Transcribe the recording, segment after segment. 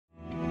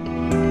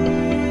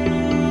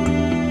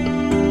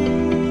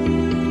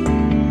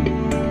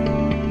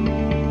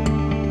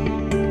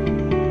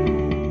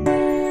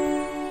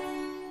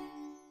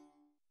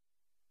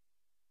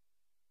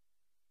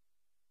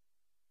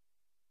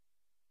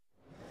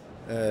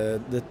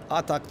The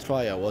AATAC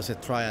trial was a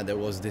trial that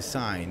was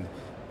designed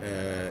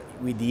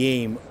with the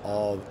aim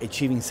of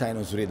achieving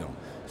sinus rhythm.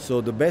 So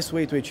the best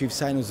way to achieve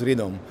sinus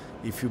rhythm,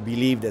 if you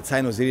believe that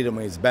sinus rhythm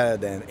is better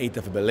than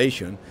atrial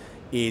fibrillation,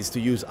 is to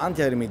use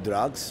antiarrhythmic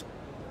drugs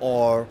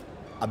or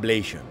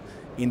ablation.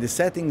 In the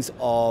settings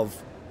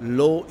of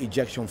low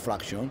ejection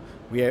fraction,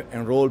 we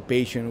enroll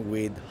patients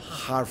with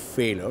heart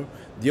failure.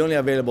 The only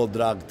available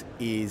drug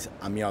is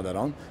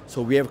amiodarone.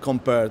 So we have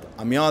compared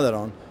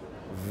amiodarone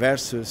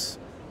versus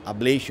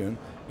ablation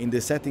in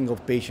the setting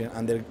of patient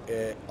with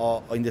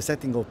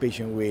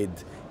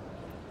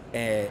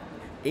atrial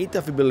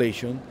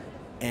fibrillation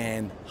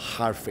and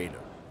heart failure.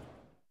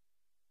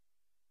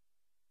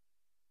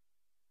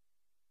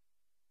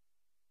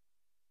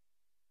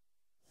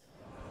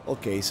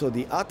 Okay, so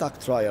the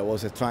AATAC trial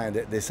was a trial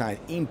that designed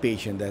in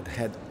patients that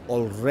had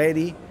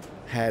already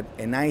had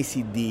an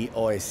ICD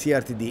or a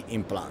CRTD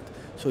implant.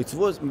 So it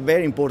was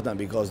very important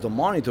because the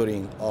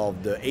monitoring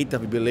of the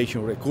atrial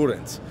fibrillation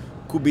recurrence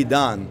could be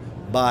done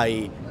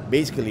by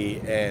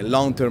basically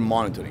long-term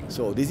monitoring.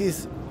 So this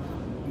is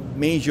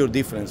major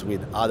difference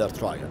with other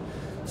trials.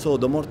 So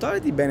the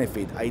mortality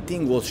benefit, I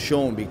think, was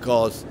shown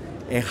because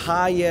a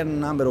higher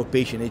number of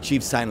patients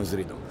achieved sinus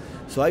rhythm.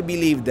 So I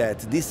believe that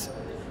this,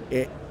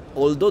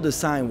 although the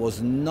sign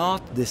was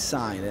not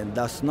designed and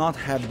does not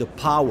have the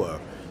power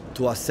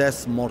to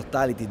assess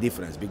mortality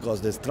difference, because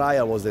this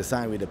trial was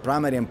designed with the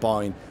primary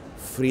endpoint,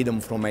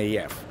 freedom from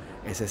AF.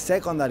 As a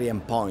secondary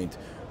endpoint,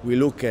 we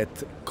look at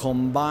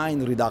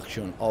combined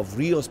reduction of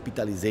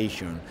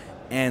rehospitalization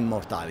and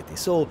mortality.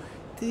 So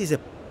this is,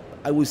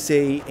 I would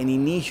say, an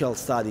initial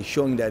study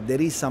showing that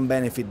there is some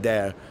benefit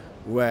there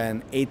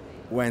when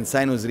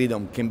sinus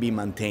rhythm can be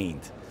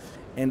maintained.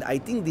 And I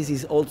think this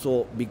is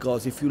also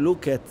because if you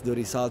look at the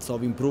results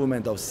of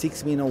improvement of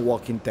 6-minute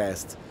walking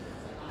test,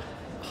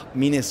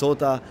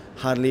 Minnesota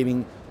Heart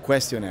Living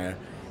Questionnaire,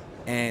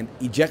 and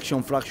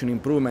ejection fraction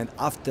improvement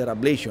after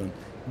ablation,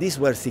 these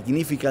were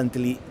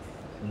significantly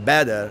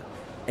better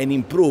and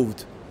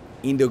improved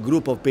in the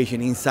group of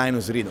patients in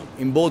sinus rhythm,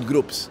 in both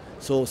groups.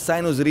 So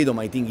sinus rhythm,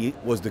 I think,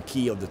 was the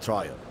key of the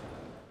trial.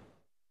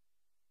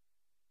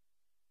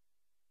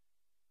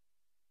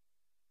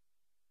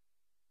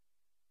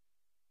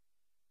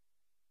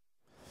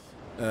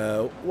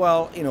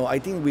 Well, I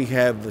think we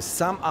have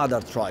some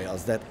other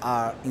trials that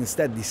are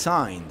instead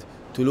designed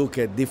to look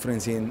at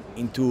difference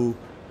into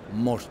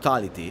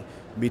mortality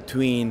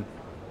between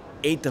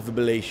atrial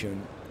fibrillation,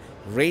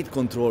 rate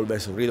control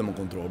versus rhythm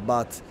control.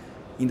 But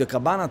in the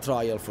Cabana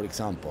trial, for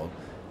example,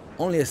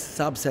 only a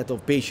subset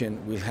of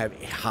patients will have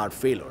heart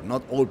failure.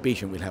 Not all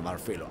patients will have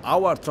heart failure.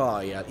 Our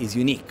trial is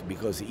unique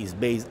because it's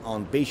based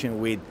on patients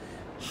with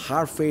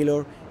heart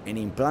failure, an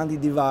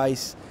implanted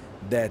device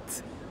that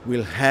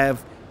will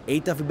have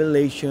atrial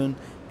fibrillation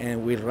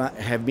and will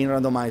have been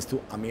randomized to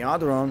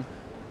amiodarone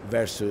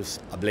versus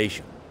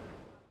ablation.